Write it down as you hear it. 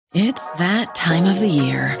It's that time of the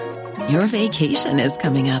year. Your vacation is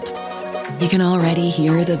coming up. You can already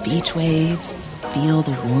hear the beach waves, feel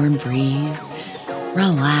the warm breeze,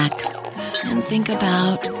 relax, and think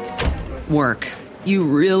about work. You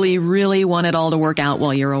really, really want it all to work out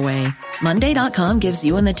while you're away. Monday.com gives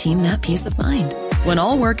you and the team that peace of mind. When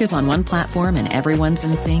all work is on one platform and everyone's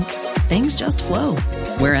in sync, things just flow.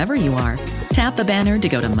 Wherever you are, tap the banner to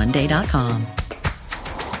go to Monday.com.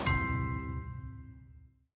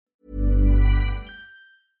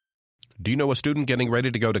 Do you know a student getting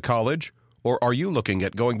ready to go to college? Or are you looking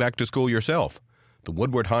at going back to school yourself? The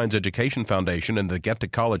Woodward Hines Education Foundation and the Get to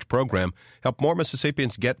College program help more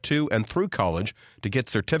Mississippians get to and through college to get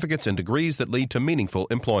certificates and degrees that lead to meaningful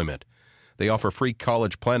employment. They offer free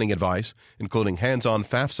college planning advice, including hands-on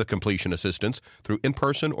FAFSA completion assistance through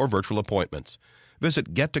in-person or virtual appointments.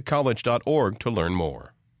 Visit gettocollege.org to learn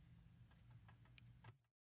more.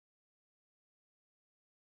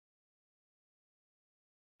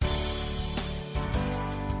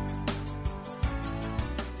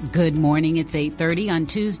 Good morning. It's 8:30 on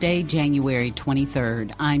Tuesday, January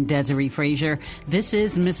 23rd. I'm Desiree Frazier. This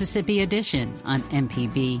is Mississippi Edition on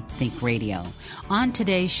MPB Think Radio. On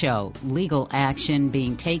today's show, legal action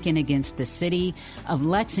being taken against the city of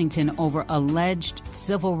Lexington over alleged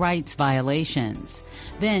civil rights violations.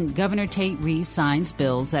 Then Governor Tate Reeves signs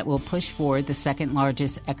bills that will push forward the second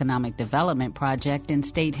largest economic development project in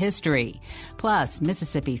state history. Plus,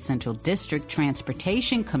 Mississippi Central District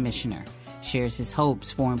Transportation Commissioner shares his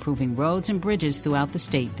hopes for improving roads and bridges throughout the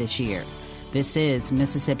state this year. This is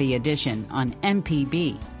Mississippi Edition on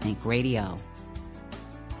MPB Think Radio.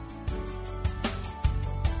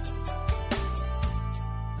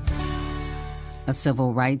 A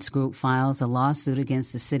civil rights group files a lawsuit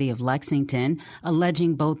against the city of Lexington,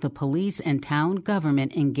 alleging both the police and town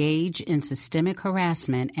government engage in systemic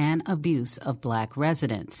harassment and abuse of black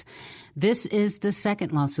residents. This is the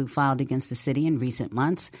second lawsuit filed against the city in recent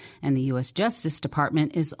months, and the U.S. Justice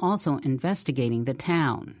Department is also investigating the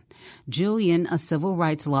town. Julian, a civil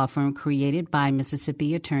rights law firm created by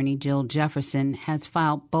Mississippi attorney Jill Jefferson, has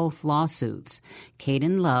filed both lawsuits.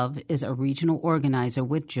 Caden Love is a regional organizer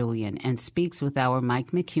with Julian and speaks with our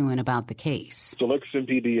Mike McEwen about the case. So Lexington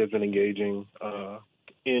PD has been engaging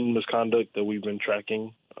in misconduct that we've been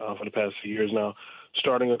tracking for the past few years now,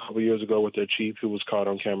 starting a couple years ago with their chief, who was caught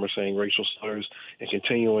on camera saying racial slurs, and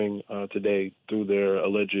continuing today through their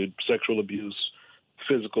alleged sexual abuse,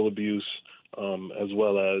 physical abuse, as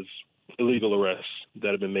well as illegal arrests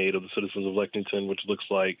that have been made of the citizens of Lexington, which looks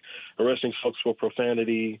like arresting folks for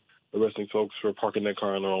profanity, arresting folks for parking their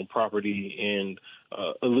car on their own property, and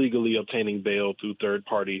illegally obtaining bail through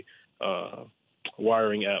third-party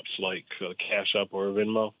wiring apps like Cash App or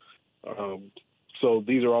Venmo. So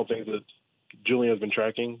these are all things that Julian has been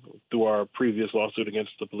tracking through our previous lawsuit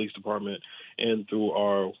against the police department and through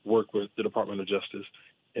our work with the Department of Justice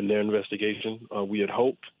in their investigation. We had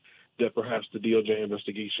hoped that perhaps the DOJ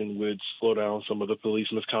investigation would slow down some of the police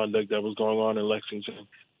misconduct that was going on in Lexington,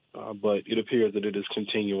 but it appears that it is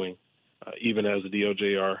continuing even as the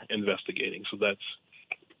DOJ are investigating. So that's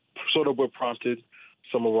sort of what prompted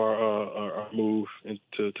some of our move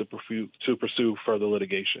to pursue further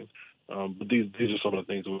litigation. But these are some of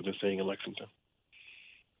the things that we've been seeing in Lexington.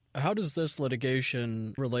 How does this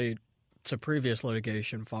litigation relate to previous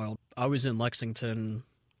litigation filed? I was in Lexington.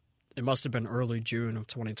 It must have been early June of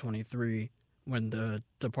 2023 when the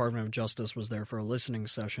Department of Justice was there for a listening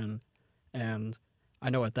session. And I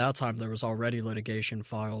know at that time there was already litigation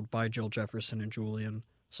filed by Jill Jefferson and Julian.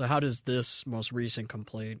 So how does this most recent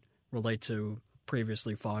complaint relate to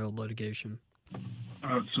previously filed litigation?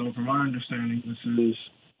 So from my understanding, this is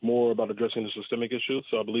more about addressing the systemic issue.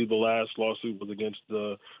 So I believe the last lawsuit was against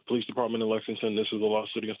the police department in Lexington. This is a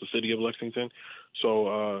lawsuit against the city of Lexington.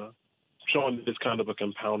 So showing that it's kind of a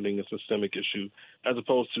compounding and systemic issue as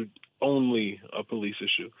opposed to only a police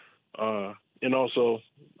issue. And also,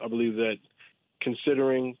 I believe that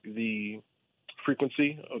considering the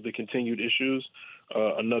frequency of the continued issues,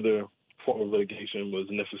 another form of litigation was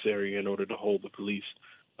necessary in order to hold the police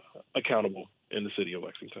accountable in the city of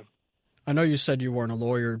Lexington. I know you said you weren't a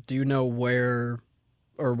lawyer. Do you know where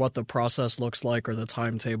or what the process looks like, or the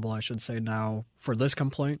timetable, I should say now, for this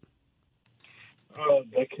complaint?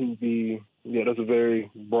 That can be, that's a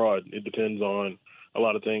very broad. It depends on a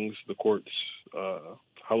lot of things, the courts,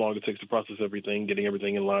 how long it takes to process everything, getting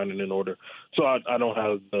everything in line and in order. So I don't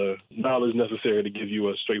have the knowledge necessary to give you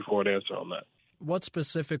a straightforward answer on that. What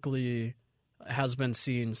specifically has been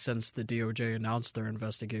seen since the DOJ announced their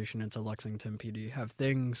investigation into Lexington PD?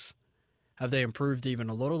 Have they improved even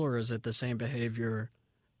a little, or is it the same behavior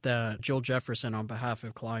that Jill Jefferson on behalf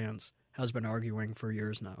of clients has been arguing for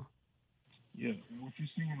years now. Yeah, what you're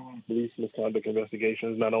seeing in a lot of police misconduct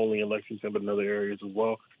investigations, not only in Lexington but in other areas as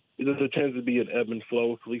well, is that there tends to be an ebb and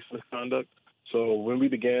flow of police misconduct. So when the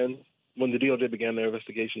DOJ began their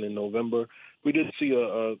investigation in November, we did see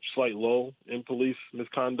a slight lull in police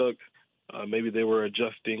misconduct. Maybe they were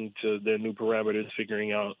adjusting to their new parameters,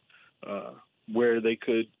 figuring out where they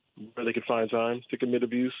could find time to commit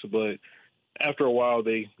abuse. But after a while,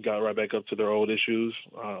 they got right back up to their old issues.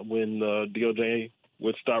 When the DOJ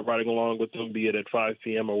would stop riding along with them, be it at 5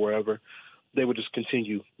 p.m. or wherever, they would just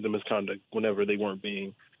continue the misconduct whenever they weren't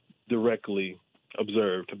being directly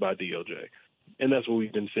observed by DOJ. And that's what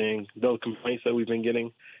we've been seeing. Those complaints that we've been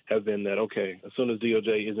getting have been that, okay, as soon as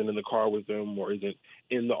DOJ isn't in the car with them or isn't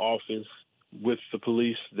in the office with the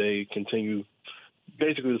police, they continue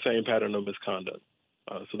basically the same pattern of misconduct.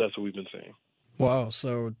 So that's what we've been seeing. Wow.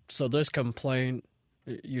 So this complaint,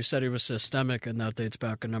 you said it was systemic and that dates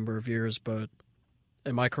back a number of years, but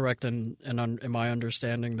am I correct in my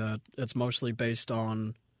understanding that it's mostly based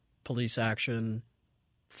on police action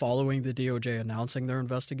following the DOJ announcing their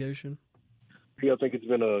investigation? I think it's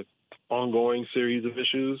been an ongoing series of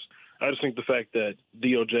issues. I just think the fact that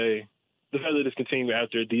it's continuing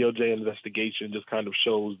after a DOJ investigation just kind of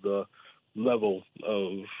shows the level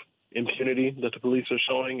of impunity that the police are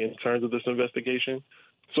showing in terms of this investigation.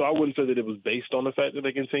 So I wouldn't say that it was based on the fact that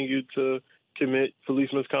they continued to commit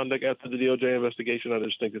police misconduct after the DOJ investigation. I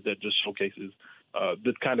just think that just showcases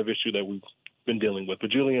the kind of issue that we've been dealing with.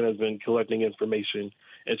 But Julian has been collecting information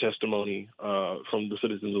and testimony from the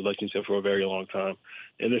citizens of Lexington for a very long time.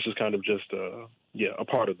 And this is kind of just, a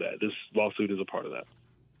part of that. This lawsuit is a part of that.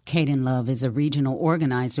 Caden Love is a regional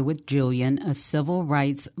organizer with Julian, a civil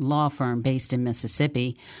rights law firm based in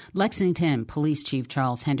Mississippi. Lexington Police Chief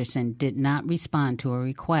Charles Henderson did not respond to a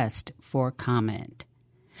request for comment.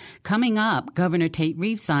 Coming up, Governor Tate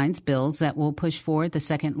Reeves signs bills that will push forward the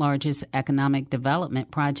second largest economic development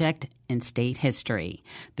project in state history.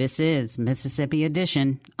 This is Mississippi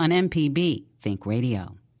Edition on MPB Think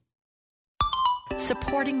Radio.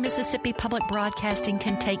 Supporting Mississippi Public Broadcasting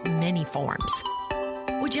can take many forms.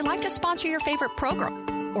 Would you like to sponsor your favorite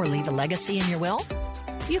program or leave a legacy in your will?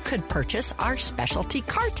 You could purchase our specialty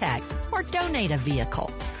car tag or donate a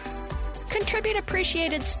vehicle. Contribute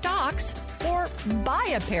appreciated stocks or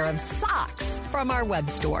buy a pair of socks from our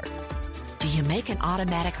web store. Do you make an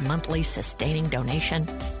automatic monthly sustaining donation?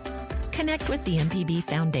 Connect with the MPB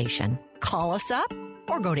Foundation. Call us up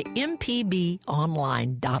or go to mpbonline.org.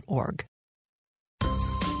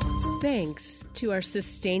 Thanks to our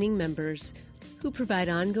sustaining members who provide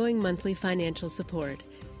ongoing monthly financial support.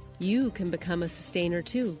 You can become a sustainer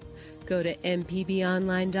too. Go to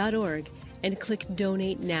mpbonline.org and click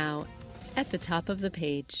Donate Now at the top of the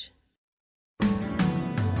page.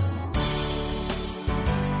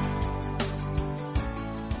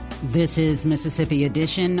 This is Mississippi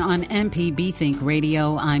Edition on MPB Think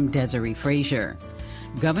Radio. I'm Desiree Frazier.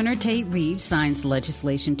 Governor Tate Reeves signs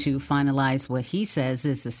legislation to finalize what he says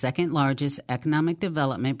is the second largest economic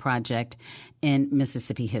development project in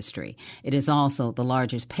Mississippi history. It is also the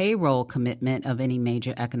largest payroll commitment of any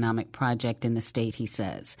major economic project in the state, he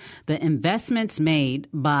says. The investments made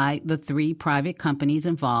by the 3 private companies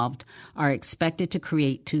involved are expected to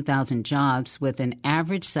create 2,000 jobs with an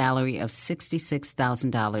average salary of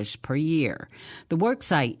 $66,000 per year. The work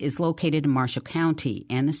site is located in Marshall County,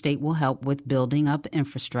 and the state will help with building up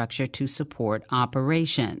infrastructure to support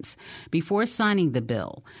operations. Before signing the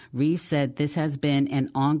bill, Reeves said this has been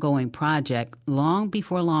an ongoing project long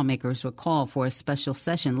before lawmakers were called for a special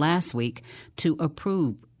session last week to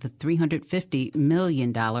approve the $350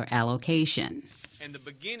 million allocation. And the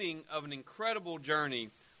beginning of an incredible journey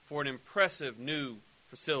for an impressive new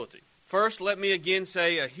facility. First, let me again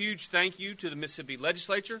say a huge thank you to the Mississippi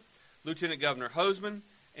Legislature, Lieutenant Governor Hoseman,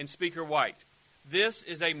 and Speaker White. This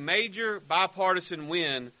is a major bipartisan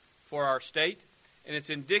win for our state, and it's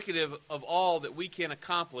indicative of all that we can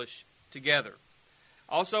accomplish together.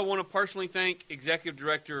 I also want to personally thank Executive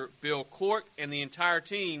Director Bill Cork and the entire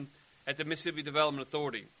team at the Mississippi Development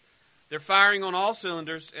Authority. They're firing on all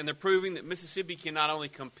cylinders, and they're proving that Mississippi can not only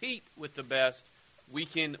compete with the best, we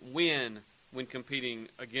can win when competing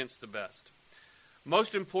against the best.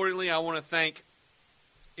 Most importantly, I want to thank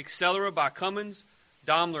Accelera by Cummins,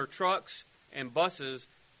 Daimler Trucks and Buses,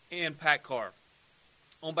 and PACCAR.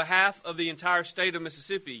 On behalf of the entire state of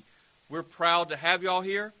Mississippi, we're proud to have y'all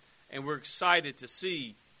here, and we're excited to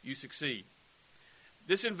see you succeed.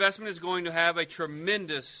 This investment is going to have a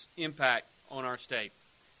tremendous impact on our state.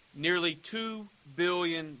 Nearly $2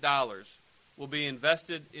 billion will be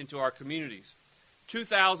invested into our communities.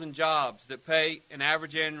 2,000 jobs that pay an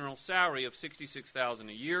average annual salary of $66,000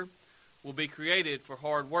 a year will be created for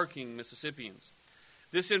hard-working Mississippians.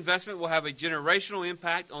 This investment will have a generational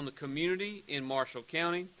impact on the community in Marshall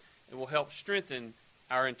County and will help strengthen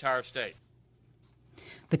our entire state.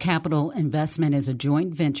 The capital investment is a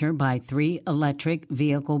joint venture by 3 electric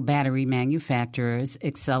vehicle battery manufacturers,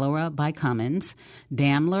 Accelera by Cummins,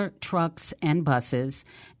 Daimler Trucks and Buses,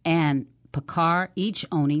 and Paccar, each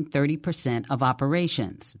owning 30% of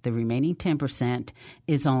operations. The remaining 10%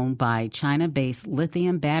 is owned by China-based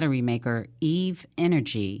lithium battery maker Eve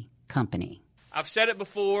Energy Company. I've said it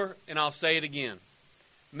before, and I'll say it again.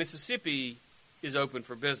 Mississippi is open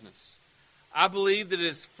for business. I believe that it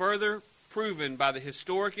is further proven by the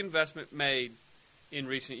historic investment made in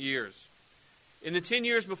recent years. In the 10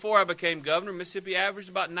 years before I became governor, Mississippi averaged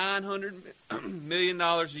about $900 million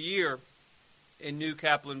a year in new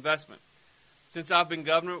capital investment. Since I've been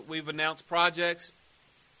governor, we've announced projects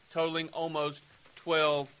totaling almost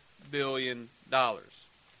 $12 billion. And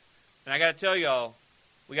I got to tell y'all,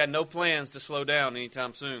 we got no plans to slow down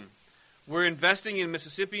anytime soon. We're investing in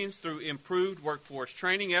Mississippians through improved workforce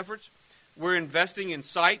training efforts. We're investing in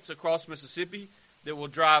sites across Mississippi that will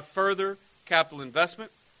drive further capital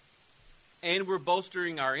investment. And we're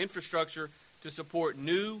bolstering our infrastructure to support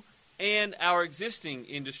new and our existing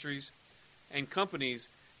industries and companies.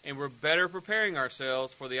 And we're better preparing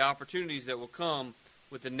ourselves for the opportunities that will come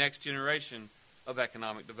with the next generation of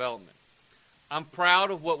economic development. I'm proud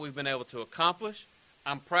of what we've been able to accomplish.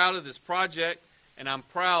 I'm proud of this project, and I'm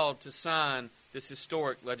proud to sign this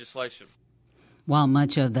historic legislation. While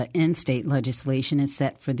much of the in-state legislation is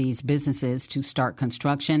set for these businesses to start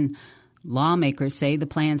construction, lawmakers say the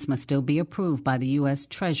plans must still be approved by the U.S.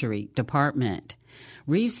 Treasury Department.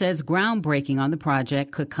 Reeves says groundbreaking on the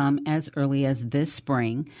project could come as early as this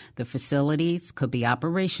spring. The facilities could be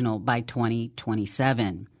operational by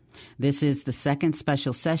 2027. This is the second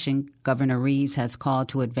special session Governor Reeves has called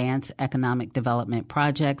to advance economic development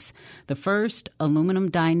projects, the first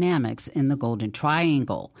aluminum dynamics in the Golden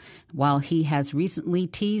Triangle. While he has recently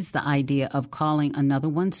teased the idea of calling another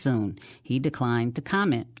one soon, he declined to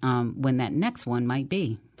comment on when that next one might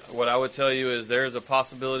be. What I would tell you is there is a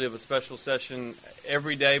possibility of a special session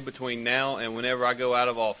every day between now and whenever I go out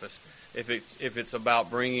of office. If it's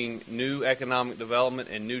about bringing new economic development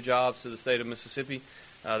and new jobs to the state of Mississippi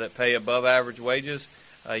that pay above average wages,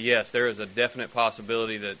 yes, there is a definite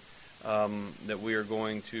possibility that we are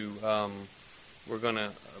going to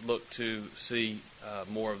look to see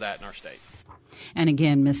more of that in our state. And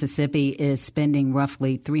again, Mississippi is spending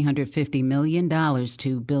roughly $350 million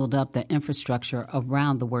to build up the infrastructure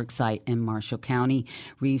around the work site in Marshall County.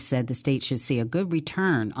 Reeves said the state should see a good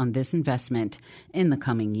return on this investment in the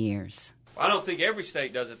coming years. I don't think every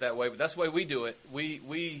state does it that way, but that's the way we do it.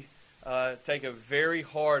 We take a very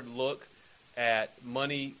hard look at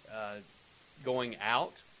money going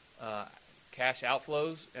out, cash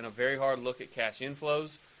outflows, and a very hard look at cash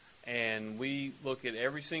inflows. And we look at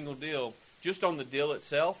every single deal just on the deal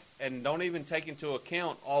itself and don't even take into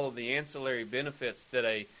account all of the ancillary benefits that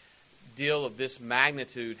a deal of this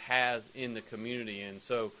magnitude has in the community. And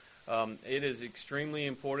so it is extremely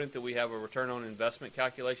important that we have a return on investment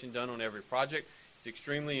calculation done on every project. It's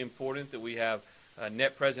extremely important that we have a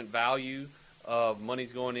net present value of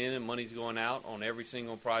monies going in and monies going out on every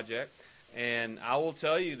single project. And I will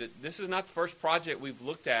tell you that this is not the first project we've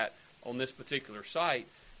looked at on this particular site.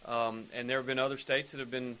 And there have been other states that have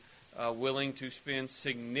been willing to spend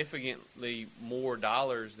significantly more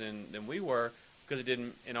dollars than we were because it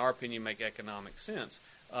didn't, in our opinion, make economic sense.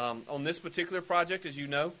 On this particular project, as you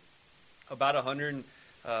know, about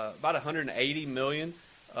 $180 million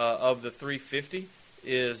of the $350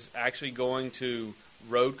 is actually going to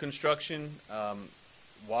road construction,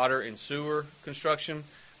 water and sewer construction,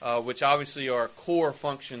 which obviously are core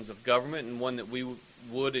functions of government and one that we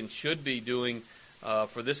would and should be doing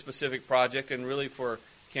for this specific project and really for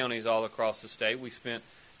counties all across the state. We spent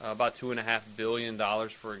about $2.5 billion,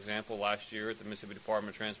 for example, last year at the Mississippi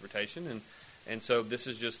Department of Transportation, and so this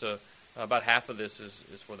is just about half of this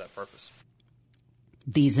is for that purpose.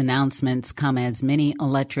 These announcements come as many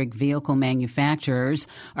electric vehicle manufacturers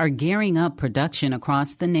are gearing up production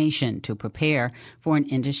across the nation to prepare for an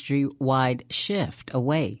industry-wide shift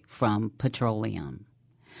away from petroleum.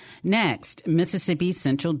 Next, Mississippi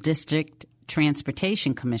Central District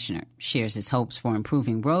Transportation Commissioner shares his hopes for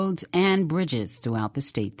improving roads and bridges throughout the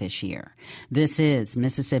state this year. This is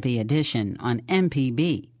Mississippi Edition on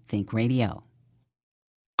MPB Think Radio.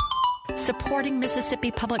 Supporting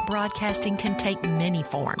Mississippi Public Broadcasting can take many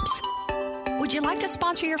forms. Would you like to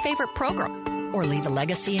sponsor your favorite program or leave a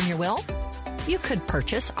legacy in your will? You could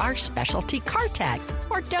purchase our specialty car tag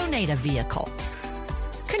or donate a vehicle.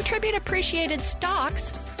 Contribute appreciated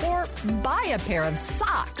stocks or buy a pair of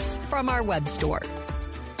socks from our web store.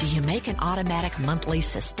 Do you make an automatic monthly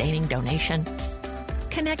sustaining donation?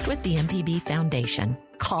 Connect with the MPB Foundation.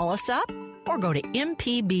 Call us up or go to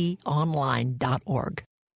mpbonline.org.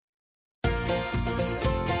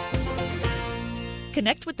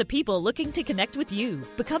 Connect with the people looking to connect with you.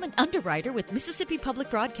 Become an underwriter with Mississippi Public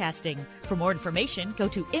Broadcasting. For more information, go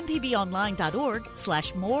to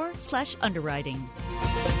mpbonline.org/more/underwriting.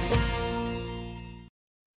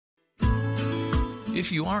 If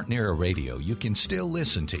you aren't near a radio, you can still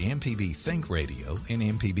listen to MPB Think Radio and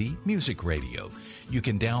MPB Music Radio. You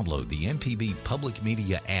can download the MPB Public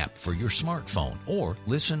Media app for your smartphone or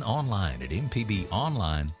listen online at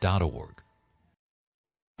mpbonline.org.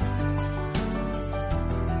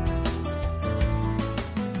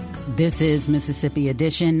 This is Mississippi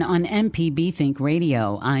Edition on MPB Think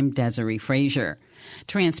Radio. I'm Desiree Frazier.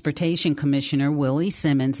 Transportation Commissioner Willie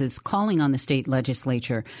Simmons is calling on the state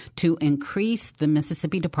legislature to increase the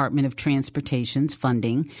Mississippi Department of Transportation's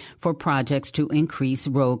funding for projects to increase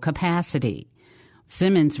road capacity.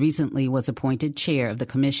 Simmons recently was appointed chair of the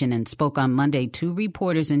commission and spoke on Monday to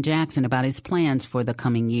reporters in Jackson about his plans for the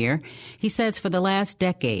coming year. He says for the last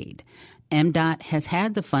decade, MDOT has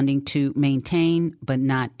had the funding to maintain but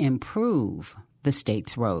not improve the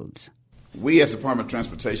state's roads. We as the Department of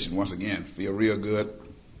Transportation, once again, feel real good,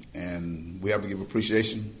 and we have to give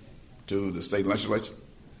appreciation to the state legislature,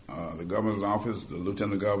 the governor's office, the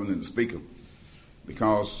lieutenant governor, and the speaker,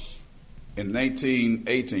 because in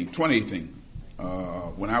 2018,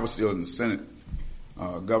 when I was still in the Senate,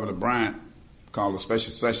 Governor Bryant called a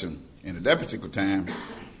special session, and at that particular time,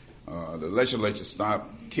 the legislature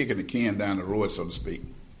stopped kicking the can down the road, so to speak,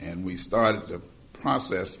 and we started the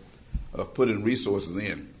process of putting resources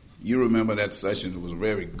in. You remember that session. It was a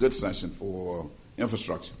very good session for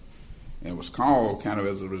infrastructure. And it was called kind of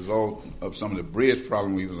as a result of some of the bridge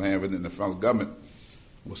problem we was having, and the federal government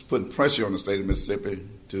was putting pressure on the state of Mississippi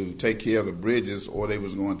to take care of the bridges, or they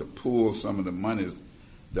was going to pull some of the monies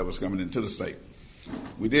that was coming into the state.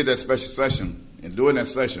 We did that special session, and during that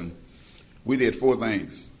session, we did 4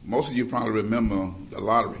 things. Most of you probably remember the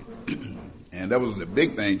lottery, and that was the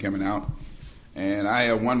big thing coming out. And I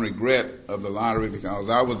have one regret of the lottery because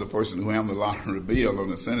I was the person who handled the lottery bill on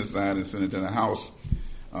the Senate side and sent it to the House.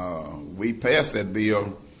 We passed that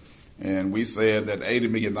bill, and we said that $80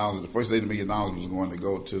 million, the first $80 million was going to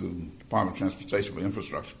go to the Department of Transportation for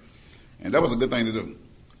infrastructure. And that was a good thing to do.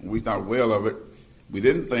 We thought well of it. We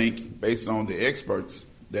didn't think, based on the experts,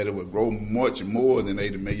 that it would grow much more than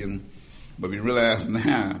 $80 million, but we realize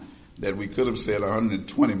now that we could have said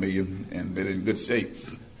 $120 million and been in good shape.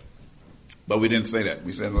 But we didn't say that.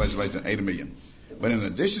 We said in the legislature $80 million. But in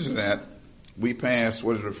addition to that, we passed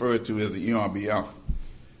what is referred to as the ERBF.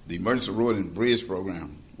 The Emergency Road and Bridge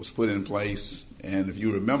Program was put in place. And if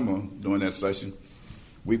you remember, during that session,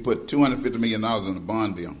 we put $250 million in the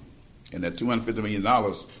bond bill. And that $250 million,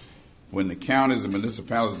 when the counties and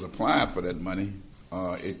municipalities applied for that money,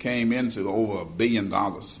 it came into over $1 billion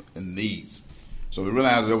in needs. So we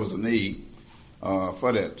realized there was a need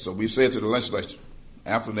for that. So we said to the legislature,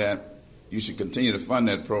 after that, you should continue to fund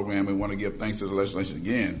that program. We want to give thanks to the legislature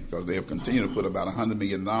again because they have continued to put about $100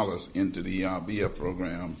 million into the ERBF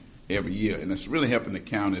program every year, and it's really helping the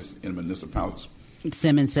counties and municipalities.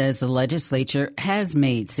 Simmons says the legislature has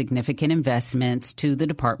made significant investments to the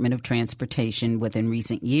Department of Transportation within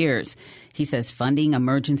recent years. He says funding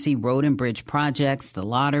emergency road and bridge projects, the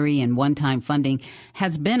lottery, and one-time funding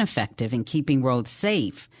has been effective in keeping roads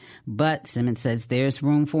safe. But Simmons says there's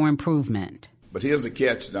room for improvement. But here's the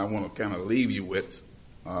catch that I want to kind of leave you with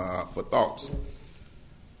for thoughts.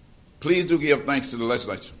 Please do give thanks to the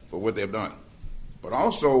legislature for what they've done. But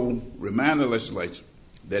also remind the legislature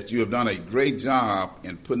that you have done a great job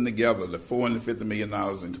in putting together the $450 million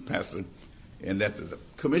in capacity, and that the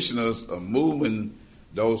commissioners are moving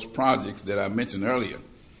those projects that I mentioned earlier.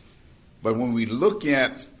 But when we look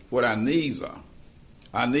at what our needs are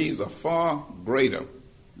far greater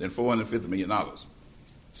than $450 million.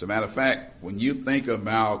 As a matter of fact, when you think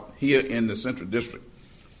about here in the Central District,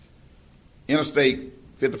 Interstate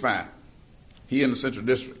 55, here in the Central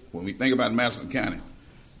District, when we think about Madison County,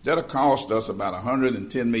 that'll cost us about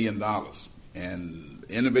 $110 million. And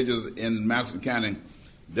individuals in Madison County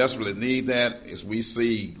desperately need that as we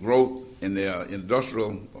see growth in their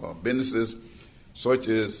industrial businesses, such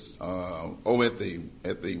as over at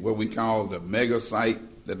the what we call the mega site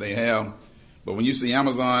that they have. But when you see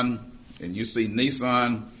Amazon and you see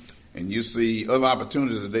Nissan and you see other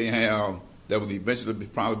opportunities that they have that will eventually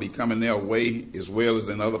probably be coming their way as well as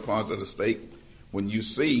in other parts of the state, when you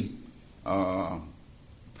see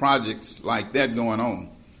projects like that going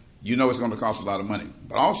on, you know it's going to cost a lot of money.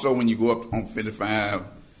 But also when you go up on 55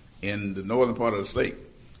 in the northern part of the state,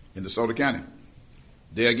 in DeSoto County,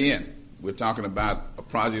 there again, we're talking about a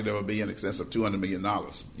project that will be in excess of $200 million.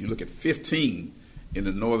 You look at 15 in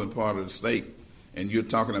the northern part of the state, and you're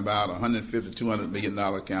talking about $150, $200 million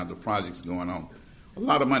count of projects going on. A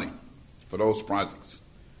lot of money for those projects.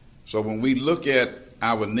 So when we look at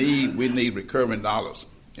our need, we need recurring dollars.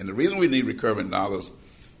 And the reason we need recurring dollars,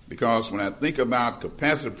 because when I think about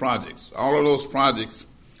capacity projects, all of those projects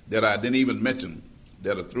that I didn't even mention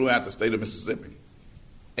that are throughout the state of Mississippi,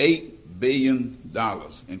 $8 billion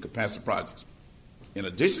in capacity projects. In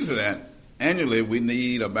addition to that, annually we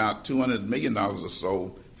need about $200 million or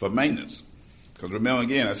so for maintenance. Because remember,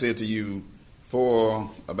 again, I said to you, for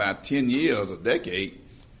about 10 years, a decade,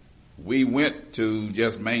 we went to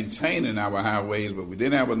just maintaining our highways, but we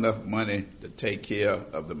didn't have enough money to take care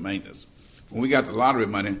of the maintenance. When we got the lottery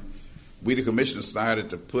money, we, the commissioner, decided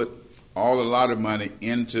to put all the lottery money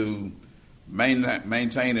into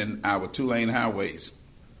maintaining our two-lane highways.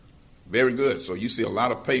 Very good. So you see a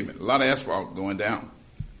lot of pavement, a lot of asphalt going down.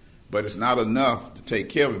 But it's not enough to take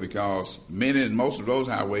care of it because many and most of those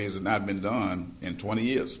highways have not been done in 20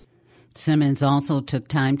 years. Simmons also took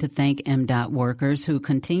time to thank MDOT workers who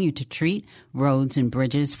continue to treat roads and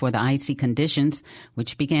bridges for the icy conditions,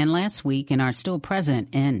 which began last week and are still present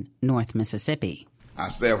in North Mississippi. Our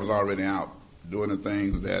staff is already out doing the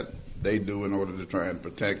things that they do in order to try and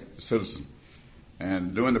protect the citizens.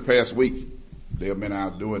 And during the past week, they have been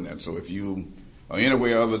out doing that. So if you are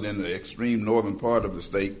anywhere other than the extreme northern part of the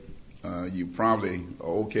state, you probably are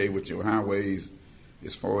okay with your highways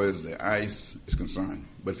as far as the ice is concerned.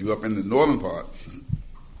 But if you're up in the northern part,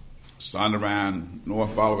 starting around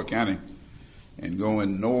North Bolivar County and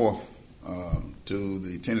going north to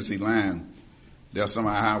the Tennessee line, there are some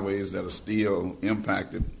of our highways that are still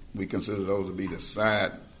impacted. We consider those to be the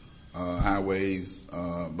side highways,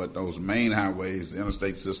 but those main highways, the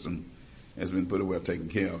interstate system, has been pretty well taken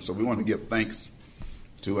care of. So we want to give thanks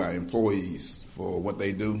to our employees for what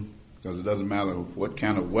they do, because it doesn't matter what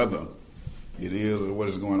kind of weather it is or what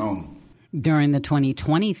is going on. During the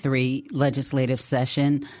 2023 legislative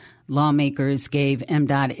session, lawmakers gave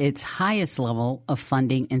MDOT its highest level of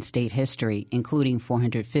funding in state history, including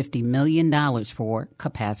 $450 million for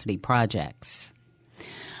capacity projects.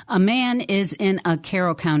 A man is in a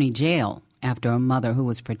Carroll County jail after a mother who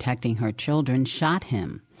was protecting her children shot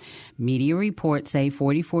him. Media reports say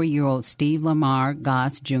 44-year-old Steve Lamar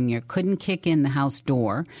Goss Jr. couldn't kick in the house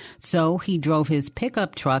door, so he drove his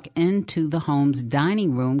pickup truck into the home's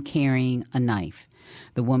dining room carrying a knife.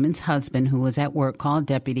 The woman's husband, who was at work, called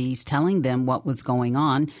deputies telling them what was going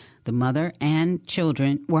on. The mother and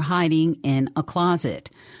children were hiding in a closet.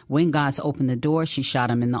 When Goss opened the door, she shot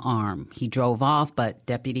him in the arm. He drove off, but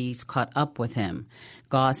deputies caught up with him.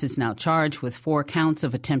 Goss is now charged with 4 counts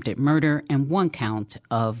of attempted murder and 1 count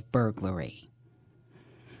of burglary.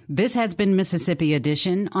 This has been Mississippi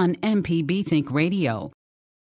Edition on MPB Think Radio.